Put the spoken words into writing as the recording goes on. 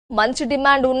మంచి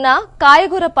డిమాండ్ ఉన్న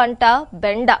కాయగూర పంట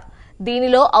బెండ.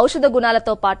 దీనిలో ఔషధ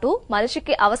గుణాలతో పాటు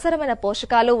మనిషికి అవసరమైన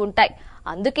పోషకాలు ఉంటాయి.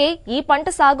 అందుకే ఈ పంట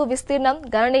సాగు విస్తీర్ణం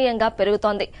గణనీయంగా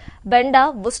పెరుగుతోంది. బెండ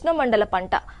ఉష్ణమండల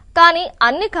పంట, కానీ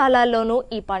అన్ని కాలాల్లోనూ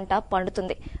ఈ పంట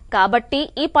పండుతుంది. కాబట్టి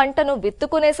ఈ పంటను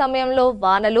విత్తుకునే సమయంలో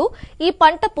వానలు ఈ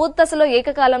పంట పూర్తదశలో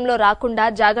ఏకకాలంలో రాకుండా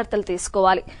జాగ్రత్తలు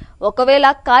తీసుకోవాలి. ఒకవేళ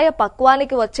కాయ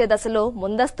పక్వానికి వచ్చే దశలో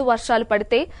ముందస్తు వర్షాలు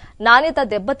పడితే నాణ్యత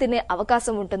దెబ్బతినే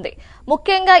అవకాశం ఉంటుంది.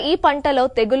 ముఖ్యంగా ఈ పంటలో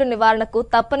తెగులు నివారణకు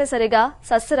తప్పనిసరిగా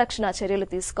సస్యరక్షణ చర్యలు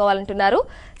తీసుకోవాలంటున్నారు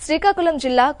శ్రీకాకుళం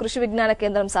జిల్లా కృషి విజ్ఞాన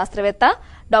కేంద్రం శాస్త్రవేత్త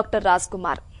డాక్టర్ రాజ్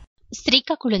కుమార్.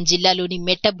 శ్రీకాకుళం జిల్లాలోని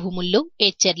మెట్ట భూముల్లో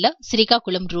ఎచ్చెర్ల,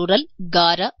 శ్రీకాకుళం రూరల్,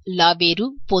 గార, లావేరు,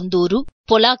 పొందూరు,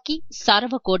 పొలాకి,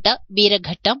 సారవకోట,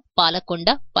 వీరఘట్టం, పాలకొండ,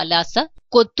 పలాస,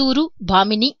 కొత్తూరు,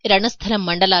 భామిని, రణస్థలం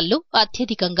మండలాల్లో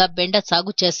అత్యధికంగా బెండ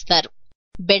సాగు చేస్తారు.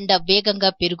 బెండ వేగంగా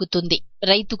పెరుగుతుంది.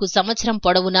 రైతుకు సంవత్సరం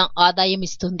పొడవునా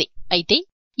ఆదాయమిస్తుంది. అయితే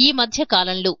ఈ మధ్య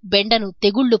కాలంలో బెండను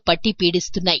తెగుళ్లు పట్టి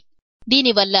పీడిస్తున్నాయి.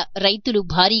 దీనివల్ల రైతులు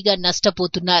భారీగా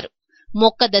నష్టపోతున్నారు.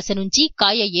 మొక్క దశ నుంచి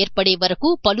కాయ ఏర్పడే వరకు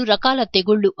పలు రకాల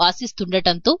తెగుళ్లు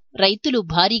ఆశిస్తుండటంతో రైతులు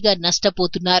భారీగా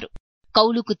నష్టపోతున్నారు.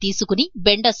 కౌలుకు తీసుకుని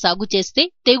బెండ సాగు చేస్తే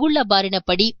తెగుళ్ల బారిన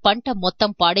పడి పంట మొత్తం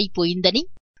పాడైపోయిందని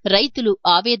రైతులు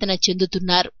ఆవేదన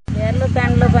చెందుతున్నారు.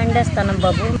 బెండలు పండేస్తాను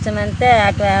బాబు, అంతే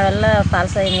అటు వల్ల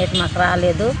ఫలసాయి నీటి మాకు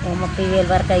రాలేదు. 30,000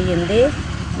 వరకు అయ్యింది.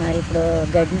 మరి ఇప్పుడు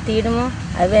గడ్డి తీయడము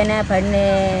అవేనా పడిన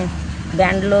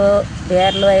బెండలు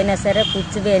బేర్లు అయినా సరే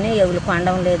పుచ్చిపోయినా ఎవరు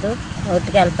కొండం లేదు.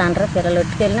 ఒట్టుకెళ్తాండ్రు పిల్లలు,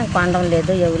 ఒట్టుకెళ్ళినా కొండం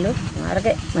లేదు ఎవరు.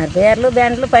 అలాగే మరి బేర్లు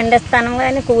బెండలు పండిస్తాను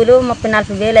కానీ కూలు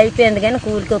 30,000-40,000 అయిపోయింది. కానీ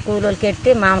కూలీకి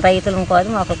ఎట్టి మా రైతులను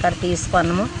కోది ఒకరికాడ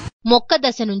తీసుకున్నాము. మొక్క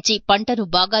దశ నుంచి పంటను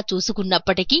బాగా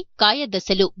చూసుకున్నప్పటికీ కాయ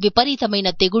దశలో విపరీతమైన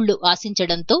తెగుళ్లు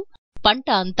ఆశించడంతో పంట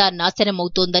అంతా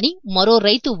నాశనమవుతోందని మరో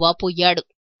రైతు వాపోయాడు.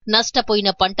 నష్టపోయిన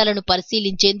పంటలను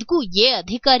పరిశీలించేందుకు ఏ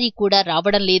అధికారి కూడా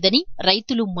రావడం లేదని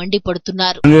రైతులు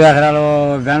మండిపడుతున్నారు. 2 ఎకరాలు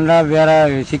బెండ బీర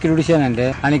చిక్కిడిసానండి.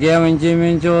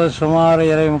 దానికేమించు సుమారు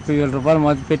 20-30 వేల రూపాయలు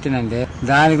మొదలు పెట్టినండి.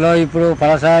 దానిలో ఇప్పుడు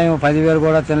ఫలసాయం 10,000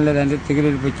 కూడా తినలేదండి.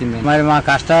 తెగిలిపోయింది. మరి మా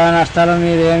కష్ట నష్టాలు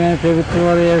మీరు ఏమేమి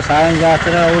ప్రభుత్వం సాయం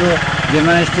చేస్తారో ఎవరు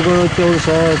జర్నలిస్ట్ కూడా వచ్చి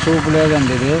ఎవరు చూపు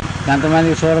లేదండి. ఇది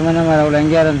ఎంతమందికి చూడమని మరి ఎవరు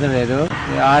అంగీకరించలేదు.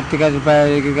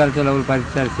 అగ్రికల్చర్ ఎవరు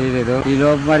పరిచయాలు చేయలేదు. ఈ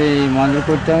లోపు మరి మందులు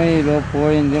కొట్టాము, ఈ లోపు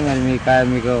పోయింది. మరి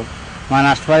మీకు మా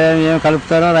నష్టపరిహారం ఏమి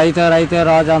కలుపుతారో రైతే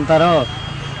రాజు అంటారో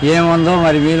ఏముందో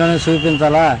మరి మీలోనే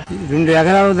చూపించాలా. 2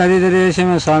 ఎకరాలు దరి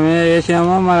వేసాము స్వామి,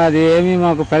 వేసామో మరి అది ఏమీ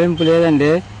మాకు ఫలింపు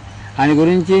లేదండి. దాని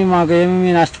గురించి మాకు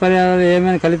ఏమి నష్టపరిహారాలు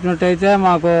ఏమైనా కలిపినట్టయితే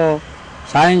మాకు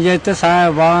సాయం చేస్తే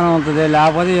బాగానే ఉంటుంది.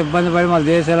 లేకపోతే ఇబ్బంది పడి మా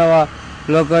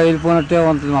దేశాలలోకి వెళ్ళిపోయినట్టే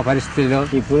ఉంటుంది మా పరిస్థితిలో.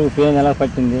 ఇప్పుడు పేను ఎలా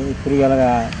పట్టింది, ఇప్పుడు ఎలాగా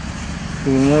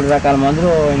 3 రకాల మందులు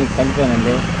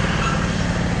కలిపానండి.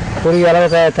 పురుగు ఎలాగ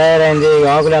తయారైంది,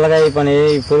 ఆకులు ఎలాగ అయిపోయినాయి,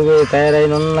 ఈ పురుగు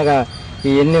తయారైన ఉన్నగా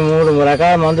ఎన్ని 3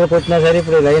 రకాల మందులు కొట్టినా సరే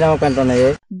ఇప్పుడు లైన్ అవ్వకంటున్నాయి.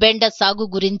 బెండ సాగు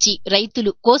గురించి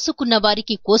రైతులు కోసుకున్న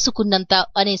వారికి కోసుకున్నంత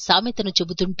అనే సామెతను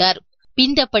చెబుతుంటారు.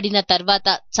 పిందె పడిన తర్వాత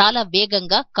చాలా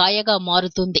వేగంగా కాయగా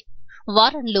మారుతుంది.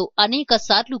 వారంలో అనేక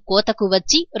సార్లు కోతకు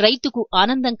వచ్చి రైతుకు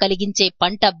ఆనందం కలిగించే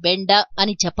పంట బెండ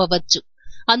అని చెప్పవచ్చు.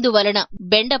 అందువలన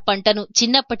బెండ పంటను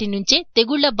చిన్నప్పటి నుంచే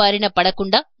తెగుళ్ల బారిన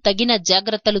పడకుండా తగిన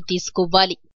జాగ్రత్తలు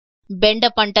తీసుకోవాలి. బెండ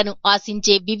పంటను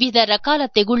ఆశించే వివిధ రకాల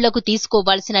తెగుళ్లకు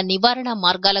తీసుకోవాల్సిన నివారణ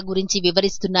మార్గాల గురించి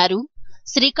వివరిస్తున్నారు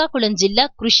శ్రీకాకుళం జిల్లా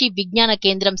కృషి విజ్ఞాన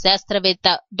కేంద్రం శాస్త్రవేత్త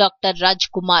డాక్టర్ రాజ్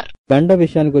కుమార్. బెండ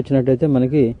విషయానికి వచ్చినట్టయితే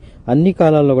మనకి అన్ని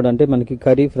కాలాల్లో కూడా, అంటే మనకి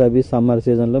ఖరీఫ్, రబీ, సమ్మర్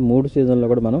సీజన్లో 3 సీజన్లో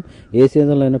కూడా మనం ఏ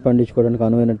సీజన్లో అయినా పండించుకోవడానికి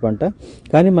అనువైన పంట.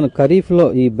 కానీ మనం ఖరీఫ్లో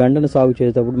ఈ బెండను సాగు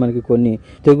చేసేటప్పుడు మనకి కొన్ని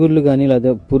తెగుళ్లు కానీ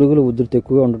లేదా పురుగులు ఉధృతి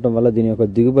ఎక్కువగా ఉండటం వల్ల దీని యొక్క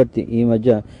దిగుబడి ఈ మధ్య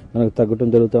మనకు తగ్గడం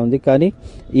జరుగుతుంది. కానీ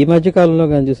ఈ మధ్య కాలంలో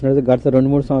కానీ చూసినట్లయితే గత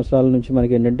 2-3 సంవత్సరాల నుంచి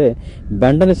మనకి ఏంటంటే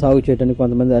బెండని సాగు చేయడానికి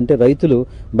కొంతమంది అంటే రైతులు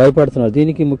భయపడుతున్నారు.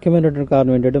 దీనికి ముఖ్యమైనటువంటి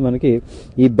కారణం ఏంటంటే మనకి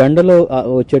ఈ బెండలో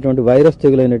వచ్చేటువంటి వైరస్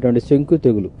తెగులు అయినటువంటి శంకు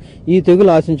తెగులు. ఈ తెగులు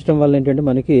ఆశించడం వల్ల ఏంటంటే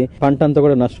మనకి పంట అంతా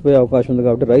కూడా నష్టపోయే అవకాశం ఉంది.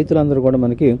 కాబట్టి రైతులందరూ కూడా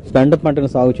మనకి బెండ పంటను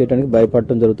సాగు చేయడానికి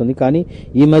భయపడటం జరుగుతుంది. కానీ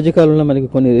ఈ మధ్య కాలంలో మనకి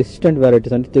కొన్ని రెసిస్టెంట్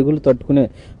వెరైటీస్ అంటే తెగులు తట్టుకునే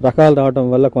రకాలు రావడం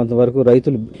వల్ల కొంతవరకు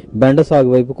రైతులు బెండ సాగు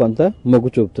వైపు కొంత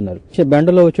మొగ్గు చూపుతున్నారు.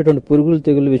 బెండలో వచ్చేటువంటి పురుగులు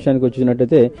తెగులు విషయానికి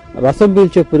వచ్చినట్టయితే రసం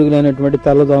పీల్చే పురుగులైనటువంటి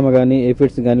తెల్లదోమ గానీ,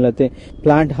 ఎఫిడ్స్ గానీ, లేకపోతే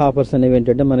ప్లాంట్ హాపర్స్ అనేవి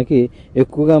ఏంటంటే మనకి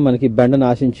ఎక్కువగా మనకి బెండను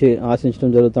ఆశించడం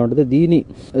జరుగుతూ ఉంటుంది. దీని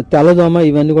తెల్లదోమ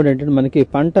ఇవన్నీ కూడా ఏంటంటే మనకి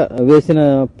పంట వేసిన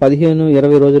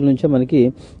 15-20 రోజుల నుంచే మనకి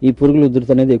ఈ పురుగుల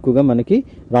ఉధృతి అనేది ఎక్కువగా మనకి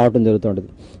రావడం జరుగుతుంటది.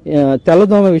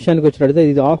 తెల్లదోమ విషయానికి వచ్చినట్టయితే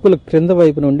ఇది ఆకుల క్రింద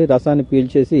వైపు నుండి రసాన్ని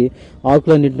పీల్చేసి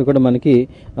ఆకులన్నింటిని కూడా మనకి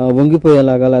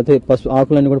వంగిపోయేలాగా, లేకపోతే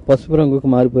ఆకులన్నీ కూడా పసుపు రంగుకు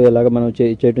మారిపోయేలాగా మనం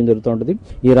చేయడం జరుగుతూ ఉంటుంది.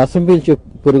 ఈ రసం పీల్చే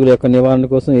పురుగుల యొక్క నివారణ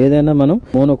కోసం ఏదైనా మనం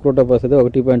మోనోక్రోటోఫాస్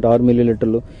 1.6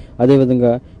 మిల్లీలీటర్లు,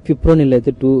 అదేవిధంగా ఫిప్రోనిల్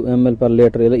అయితే 2 ml per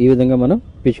లీటర్ ఈ విధంగా మనం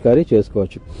పిచికారీ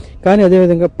చేసుకోవచ్చు. కానీ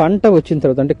అదేవిధంగా పంట వచ్చిన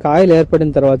తర్వాత అంటే కాయలు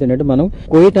ఏర్పడిన తర్వాత ఏంటంటే మనం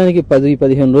కోయటానికి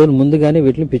 10-15 రోజుల ముందుగానే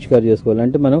వీటిని పిచికారీ చేసుకోవాలి.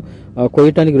 అంటే మనం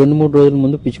కోయటానికి 2-3 రోజుల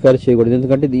ముందు పిచికారీ చేయకూడదు.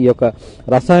 ఎందుకంటే ఈ యొక్క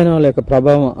రసాయనాల యొక్క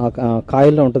ప్రభావం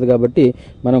కాయల్లో ఉంటుంది కాబట్టి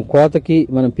మనం కోతకి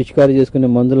మనం పిచికారీ చేసుకునే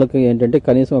మందులకి ఏంటంటే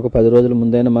కనీసం ఒక 10 రోజుల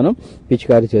ముందైనా మనం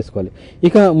పిచికారీ చేసుకోవాలి.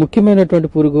 ఇక ముఖ్యమైనటువంటి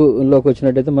పురుగులోకి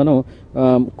వచ్చినట్టయితే మనం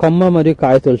కొమ్మ మరియు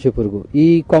కాయ తొలిచే పురుగు. ఈ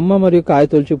కొమ్మ మరియు కాయ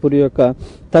తొలిచే పురుగు యొక్క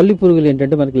తల్లి పురుగులు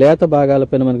ఏంటంటే మనకి లేత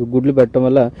భాగాలపైన మనకి గుడ్లు పెట్టడం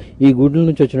వల్ల ఈ గుడ్ల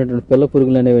నుంచి వచ్చినటువంటి పిల్ల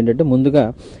పురుగులు అనేవి ఏంటంటే ముందుగా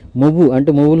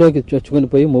మొవ్వులోకి చొచ్చుకొని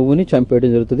పోయి మొవ్వుని చంపేయడం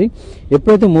జరుగుతుంది.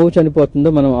 ఎప్పుడైతే మొవ్వు చనిపోతుందో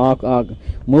మనం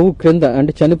మొవ్వు క్రింద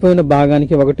అంటే చనిపోయిన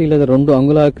భాగానికి 1 లేదా 2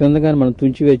 అంగుళాల క్రింద కానీ మనం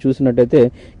తుంచివేసి చూసినట్టయితే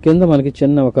కింద మనకి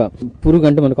చిన్న ఒక పురుగు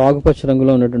అంటే మనకు ఆకుపచ్చ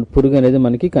రంగులో ఉన్నటువంటి పురుగు అనేది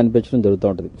మనకి కనిపించడం జరుగుతూ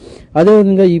ఉంటుంది.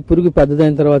 అదేవిధంగా ఈ పురుగు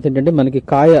పెద్దదైన తర్వాత ఏంటంటే మనకి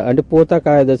కాయ అంటే పూత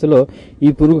కాయ దశలో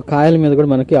ఈ పురుగు కాయల మీద కూడా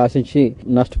మనకి ఆశించి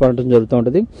నష్టపడటం జరుగుతూ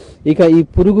ఉంటుంది. ఇక ఈ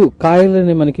పురుగు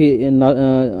కాయలని మనకి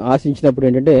ఆశించినప్పుడు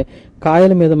ఏంటంటే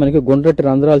కాయల మీద మనకి గుండ్రటి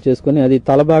రంధ్రాలు చేసుకుని అది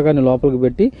తల భాగాన్ని లోపలికి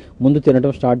పెట్టి ముందు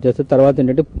తినడం స్టార్ట్ చేస్తే తర్వాత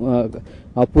ఏంటంటే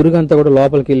ఆ పురుగు అంతా కూడా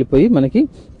లోపలికి వెళ్ళిపోయి మనకి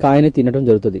కాయని తినడం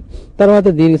జరుగుతుంది. తర్వాత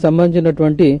దీనికి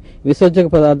సంబంధించినటువంటి విసర్జక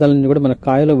పదార్థాలను కూడా మన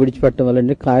కాయలో విడిచిపెట్టడం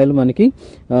వల్ల కాయలు మనకి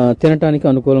తినడానికి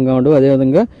అనుకూలంగా ఉండవు.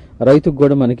 అదేవిధంగా రైతుకు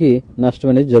కూడా మనకి నష్టం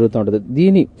అనేది జరుగుతూ ఉంటుంది.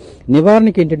 దీని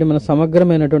నివారణకి ఏంటంటే మన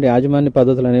సమగ్రమైనటువంటి యాజమాన్య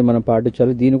పద్ధతులు అనేవి మనం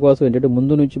పాటించాలి. దీనికోసం ఏంటంటే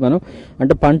ముందు నుంచి మనం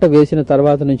అంటే పంట వేసిన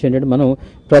తర్వాత నుంచి ఏంటంటే మనం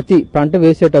ప్రతి పంట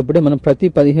వేసేటప్పుడే మనం ప్రతి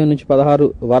 15 నుంచి 16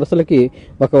 వరుసలకి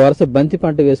ఒక వరుస బంతి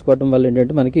పంట వేసుకోవడం వల్ల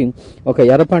ఏంటంటే మనకి ఒక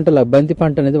ఎర్ర పంటలా బంతి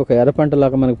పంట అనేది ఒక ఎర్ర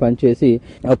పంటలాగా మనకి పనిచేసి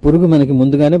ఆ పురుగు మనకి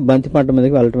ముందుగానే బంతి పంట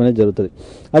మీదకి వెళ్ళటం అనేది జరుగుతుంది.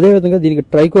 అదేవిధంగా దీనికి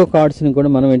ట్రైకో కార్డ్స్ ని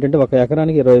కూడా మనం ఏంటంటే ఒక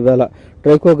ఎకరానికి 20,000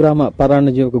 ట్రైకోగ్రామ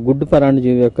పరాన్నజీవి ఒక గుడ్డు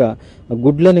పరాన్నజీవి యొక్క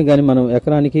గుడ్లని కానీ మనం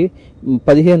ఎకరానికి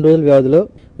 15 రోజుల వ్యవధిలో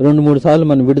 2-3 సార్లు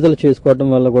మనం విడుదల చేసుకోవడం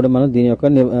వల్ల కూడా మనం దీని యొక్క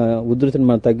ఉధృతిని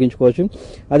మనం తగ్గించుకోవచ్చు.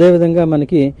 అదేవిధంగా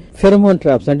మనకి ఫెరమోన్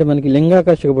ట్రాప్స్ అంటే మనకి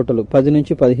లింగాకర్షక బుట్టలు 10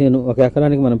 నుంచి 15 ఒక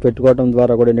ఎకరానికి మనం పెట్టుకోవడం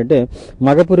ద్వారా కూడా ఏంటంటే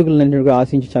మగ పురుగులను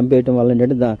ఆశించి చంపేయటం వల్ల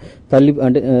ఏంటంటే తల్లి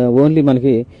అంటే ఓన్లీ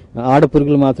మనకి ఆడ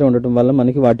పురుగులు మాత్రమే ఉండటం వల్ల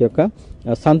మనకి వాటి యొక్క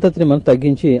సంతతిని మనం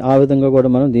తగ్గించి ఆ విధంగా కూడా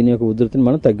మనం దీని యొక్క ఉధృతిని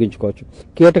మనం తగ్గించుకోవచ్చు.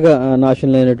 కీటక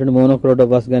నాశనం అయినటువంటి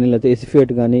మోనోక్రోటోఫాస్ కానీ లేకపోతే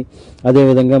ఎసిఫేట్ కానీ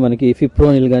అదేవిధంగా మనకి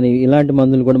ఫిప్రోనిల్ కానీ ఇలాంటి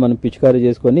మందులు కూడా మనం పిచికారీ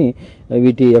చేసుకొని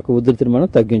వీటి యొక్క ఉధృతిని మనం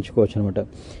తగ్గించుకోవచ్చు అనమాట.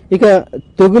 ఇక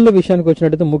తెగుళ్ళ విషయానికి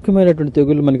వచ్చినట్టయితే ముఖ్యమైనటువంటి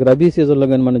తెగుళ్ళు మనకి రబీ సీజన్లో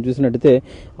కానీ మనం చూసినట్టయితే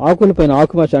ఆకులపైన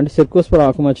ఆకుమచ్చ అంటే సెర్కోస్పర్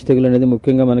ఆకుమచ్చ తెగులు అనేది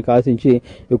ముఖ్యంగా మనకు ఆశించి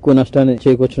ఎక్కువ నష్టాన్ని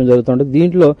చేకూర్చడం జరుగుతుంటుంది.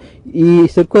 దీంట్లో ఈ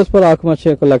సెర్కోస్పర్ ఆకుమచ్చ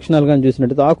యొక్క లక్షణాలు కానీ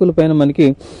చూసినట్టయితే ఆకులపైన మనకి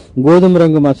గోధుమ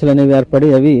రంగు మచ్చలు అనేవి ఏర్పడి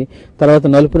అవి తర్వాత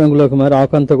నలుపు రంగులోకి మారి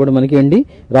ఆకంతా కూడా మనకి ఎండి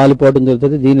రాలిపోవడం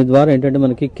జరుగుతుంది. దీని ద్వారా ఏంటంటే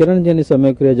మనకి కిరణజన్య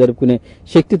సమయక్రియ జరుపుకునే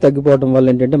శక్తి తగ్గిపోవడం వల్ల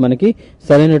ఏంటంటే మనకి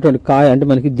సరైనటువంటి కాయ అంటే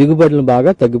మనకి దిగుబడులు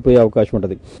బాగా తగ్గిపోయే అవకాశం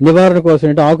ఉంటుంది. నివారణ కోసం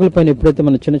ఏంటంటే ఆకులపైన ఎప్పుడైతే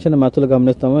మనం చిన్న చిన్న మచ్చలు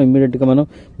గమనిస్తామో ఇమ్మీడియట్ గా మనం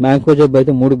మ్యాంకోజెబ్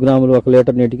అయితే 3 గ్రాములు 1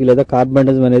 లీటర్ నీటికి లేదా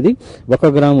కార్బండజం అనేది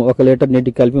 1 గ్రాము 1 లీటర్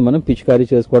నీటికి కలిపి మనం పిచికారీ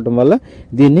చేసుకోవడం వల్ల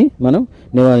దీన్ని మనం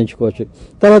నివారించుకోవచ్చు.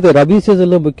 తర్వాత రబీ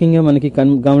సీజన్ లో ముఖ్యంగా మనకి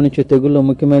గమనించే తెగుల్లో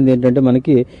ముఖ్యమైనది ఏంటంటే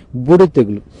మనకి బూడి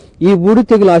తెగులు. ఈ బూడి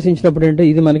తెగులు ఆశించినప్పుడు ఏంటంటే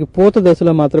ఇది మనకి పూత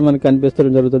దశలో మాత్రం మనకి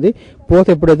కనిపిస్తడం జరుగుతుంది. పూత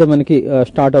ఎప్పుడైతే మనకి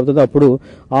స్టార్ట్ అవుతుందో అప్పుడు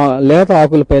ఆ లేత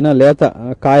ఆకులపైన లేత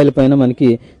కాయలపైన మనకి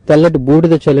తెల్లటి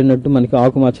బూడిద చల్లినట్టు మనకి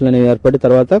ఆకు మచ్చలు అనేవి ఏర్పడి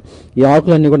తర్వాత ఈ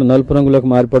ఆకులన్నీ కూడా నలుపు రంగులోకి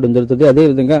మారిపోవడం జరుగుతుంది.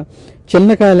 అదేవిధంగా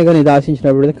చిన్న కాయలు కానీ ఇది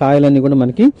ఆశించినప్పుడు కాయలన్నీ కూడా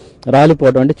మనకి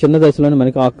రాలిపోవడం అంటే చిన్న దశలోనే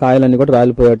మనకి ఆ కాయలన్నీ కూడా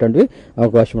రాలిపోయేటువంటి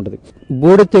అవకాశం ఉంటుంది.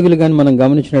 బూడిద తెగులు కానీ మనం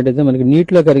గమనించినట్టయితే మనకి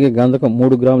నీటిలో కరిగే గంధకం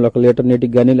 3 గ్రాములు 1 లీటర్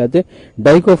నీటికి కానీ లేకపోతే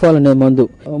డైకోఫాల్ అనే మందు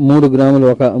 3 గ్రాములు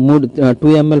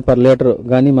 2 ml per లీటర్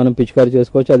కానీ మనం పిచికారీ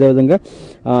చేసుకోవచ్చు. అదేవిధంగా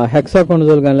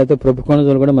హెక్సాకోనజోల్ కానీ లేకపోతే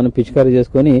ప్రొపికోనజోల్ కూడా మనం పిచికారీ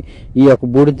చేసుకొని ఈ యొక్క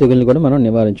బూడిద తెగుల్ని కూడా మనం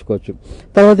నివారించుకోవచ్చు.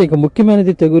 తర్వాత ఇక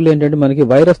ముఖ్యమైనది తెగుళ్ళు ఏంటంటే మనకి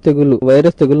వైరస్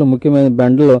తెగుళ్ళు ముఖ్యమైన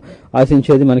బెండలో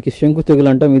ఆశించేది మనకి శంకు తెగులు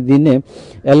అంటాం. దీన్నే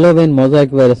ఎల్లో వెయిన్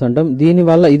మొజాయిక్ వైరస్ అంటాం. దీని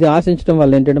వల్ల ఇది ఆశించడం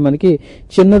వల్ల ఏంటంటే మనకి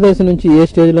చిన్న దశ నుంచి ఏ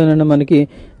స్టేజ్ లోనైనా మనకి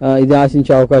ఇది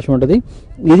ఆశించే అవకాశం ఉంటుంది.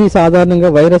 ఇది సాధారణంగా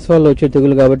వైరస్ వల్ల వచ్చే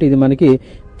తెగులు కాబట్టి ఇది మనకి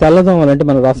తెల్లదోమలు అంటే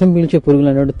మన రసం పీల్చే పురుగులు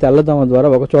అనేటువంటి తెల్లదోమ ద్వారా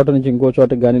ఒక చోట నుంచి ఇంకో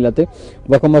చోటకి కానీ లేకపోతే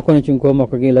ఒక మొక్క నుంచి ఇంకో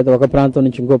మొక్కకి లేకపోతే ఒక ప్రాంతం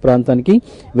నుంచి ఇంకో ప్రాంతానికి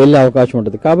వెళ్లే అవకాశం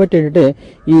ఉంటుంది. కాబట్టి ఏంటంటే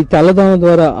ఈ తెల్లదోమ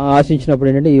ద్వారా ఆశించినప్పుడు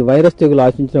ఏంటంటే ఈ వైరస్ తెగులు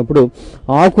ఆశించినప్పుడు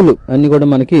ఆకులు అన్ని కూడా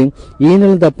మనకి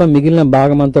ఈనెలు తప్ప మిగిలిన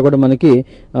భాగం అంతా కూడా మనకి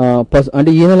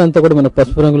అంటే ఈనెలంతా కూడా మన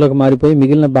పసుపు రంగులోకి మారిపోయి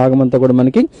మిగిలిన భాగం అంతా కూడా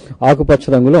మనకి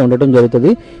ఆకుపచ్చ రంగులో ఉండటం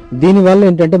జరుగుతుంది. దీనివల్ల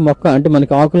ఏంటంటే మొక్క అంటే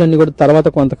మనకి ఆకులన్నీ కూడా తర్వాత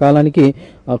కొంతకాలానికి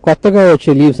కొత్తగా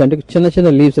వచ్చే లీవ్స్ అంటే చిన్న చిన్న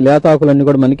లీవ్స్ లీవ్స్ లేత ఆకులన్నీ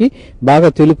కూడా మనకి బాగా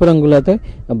తెలుపు రంగులో అయితే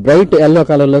బ్రైట్ ఎల్లో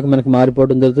కలర్ లోకి మనకి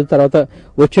మారిపోవడం జరుగుతుంది. తర్వాత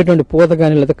వచ్చేటువంటి పూత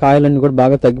కానీ లేకపోతే కాయలన్నీ కూడా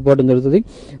బాగా తగ్గిపోవడం జరుగుతుంది.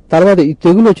 తర్వాత ఈ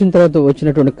తెగులు వచ్చిన తర్వాత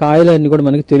వచ్చినటువంటి కాయలన్నీ కూడా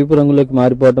మనకి తెలుపు రంగులోకి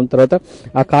మారిపోవడం, తర్వాత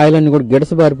ఆ కాయలన్నీ కూడా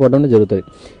గిడసబారిపోవడం జరుగుతుంది.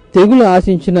 తెగులు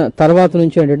ఆశించిన తర్వాత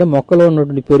నుంచి ఏంటంటే మొక్కలో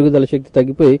ఉన్నటువంటి పెరుగుదల శక్తి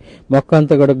తగ్గిపోయి మొక్క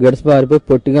అంతా కూడా గిడసబారిపోయి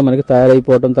పొట్టిగా మనకి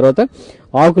తయారైపోవడం, తర్వాత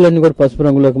ఆకులన్నీ కూడా పసుపు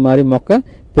రంగులోకి మారి మొక్క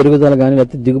పెరుగుదల కానీ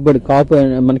లేకపోతే దిగుబడి కాపు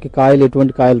మనకి కాయలు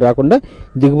ఎటువంటి కాయలు రాకుండా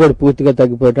దిగుబడి పూర్తిగా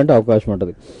తగ్గిపోయేటువంటి అవకాశం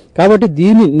ఉంటుంది. కాబట్టి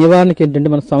దీని నివారణకి ఏంటంటే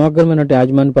మన సమగ్రమైన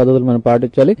యాజమాన్య పద్ధతులు మనం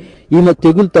పాటించాలి. ఈ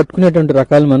తెగులు తట్టుకునేటువంటి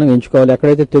రకాలు మనం ఎంచుకోవాలి.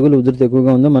 ఎక్కడైతే తెగులు ఉధృతి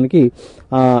ఎక్కువగా ఉందో మనకి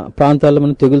ఆ ప్రాంతాల్లో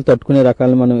మనం తెగులు తట్టుకునే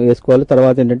రకాలను మనం వేసుకోవాలి.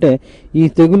 తర్వాత ఏంటంటే ఈ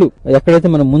తెగులు ఎక్కడైతే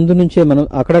మనం ముందు నుంచే మనం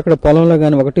అక్కడక్కడ పొలంలో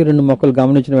కానీ 1-2 మొక్కలు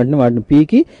గమనించిన వెంటనే వాటిని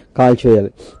పీకి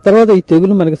కాల్చేయాలి. తర్వాత ఈ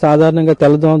తెగులు మనకి సాధారణంగా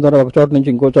తెల్లదోమ ద్వారా ఒక చోట నుంచి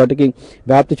ఇంకో చోటకి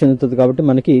వ్యాప్తి చెందుతుంది. కాబట్టి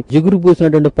మనకి జిగురు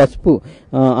పూసినటువంటి పసుపు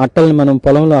అట్టల్ని మనం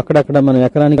పొలంలో అక్కడక్కడ మనం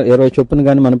ఎకరానికి 20 చొప్పున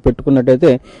కానీ మనం పెట్టుకున్నట్టయితే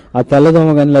ఆ తెల్లదోమ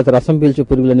కానీ లేకపోతే రసం పీల్చే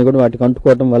పురుగులన్నీ కూడా వాటికి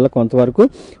అంటుకోవడం వల్ల కొంతవరకు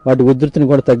వాటి ఉధృతిని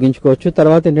కూడా తగ్గించుకోవచ్చు.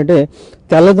 తర్వాత ఏంటంటే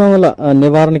తెల్లదోమల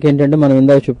నివారణకి ఏంటంటే మనం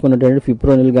ఇందాక చెప్పుకున్నటువంటి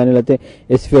ఫిప్రోనిల్ కానీ లేకపోతే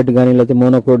ఎస్ఫేట్ కానీ లేకపోతే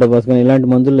మోనోక్రోటోబాస్ కానీ ఇలాంటి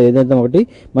మందుల్లో ఏదైతే ఒకటి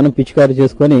మనం పిచికారీ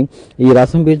చేసుకొని ఈ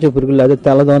రసం పీల్చే పురుగులు లేదా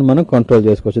తెల్లదోమను మనం కంట్రోల్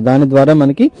చేసుకోవచ్చు. దాని ద్వారా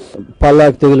మనకి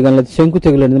పల్లాకు తెగులు కానీ లేదా శంకు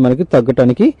తెగులు అనేది మనకి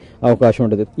తగ్గటానికి అవకాశం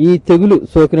ఉంటుంది. ఈ తెగులు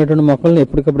సోకినటువంటి మొక్కలను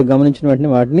ఎప్పటికప్పుడు గమనించిన వెంటనే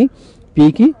వాటిని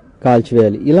పీకి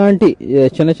కాల్చివేయాలి. ఇలాంటి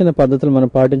చిన్న చిన్న పద్ధతులు మనం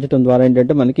పాటించడం ద్వారా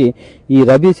ఏంటంటే మనకి ఈ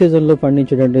రబీ సీజన్ లో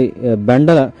పండించేటువంటి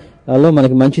బెండలలో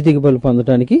మనకి మంచి దిగుబడులు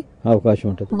పొందడానికి అవకాశం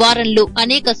ఉంటుంది. వారంలో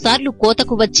అనేక సార్లు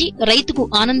కోతకు వచ్చి రైతుకు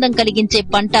ఆనందం కలిగించే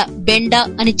పంట బెండ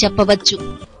అని చెప్పవచ్చు.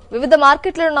 వివిధ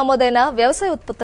మార్కెట్లలో నమోదైన వ్యవసాయ ఉత్పత్తుల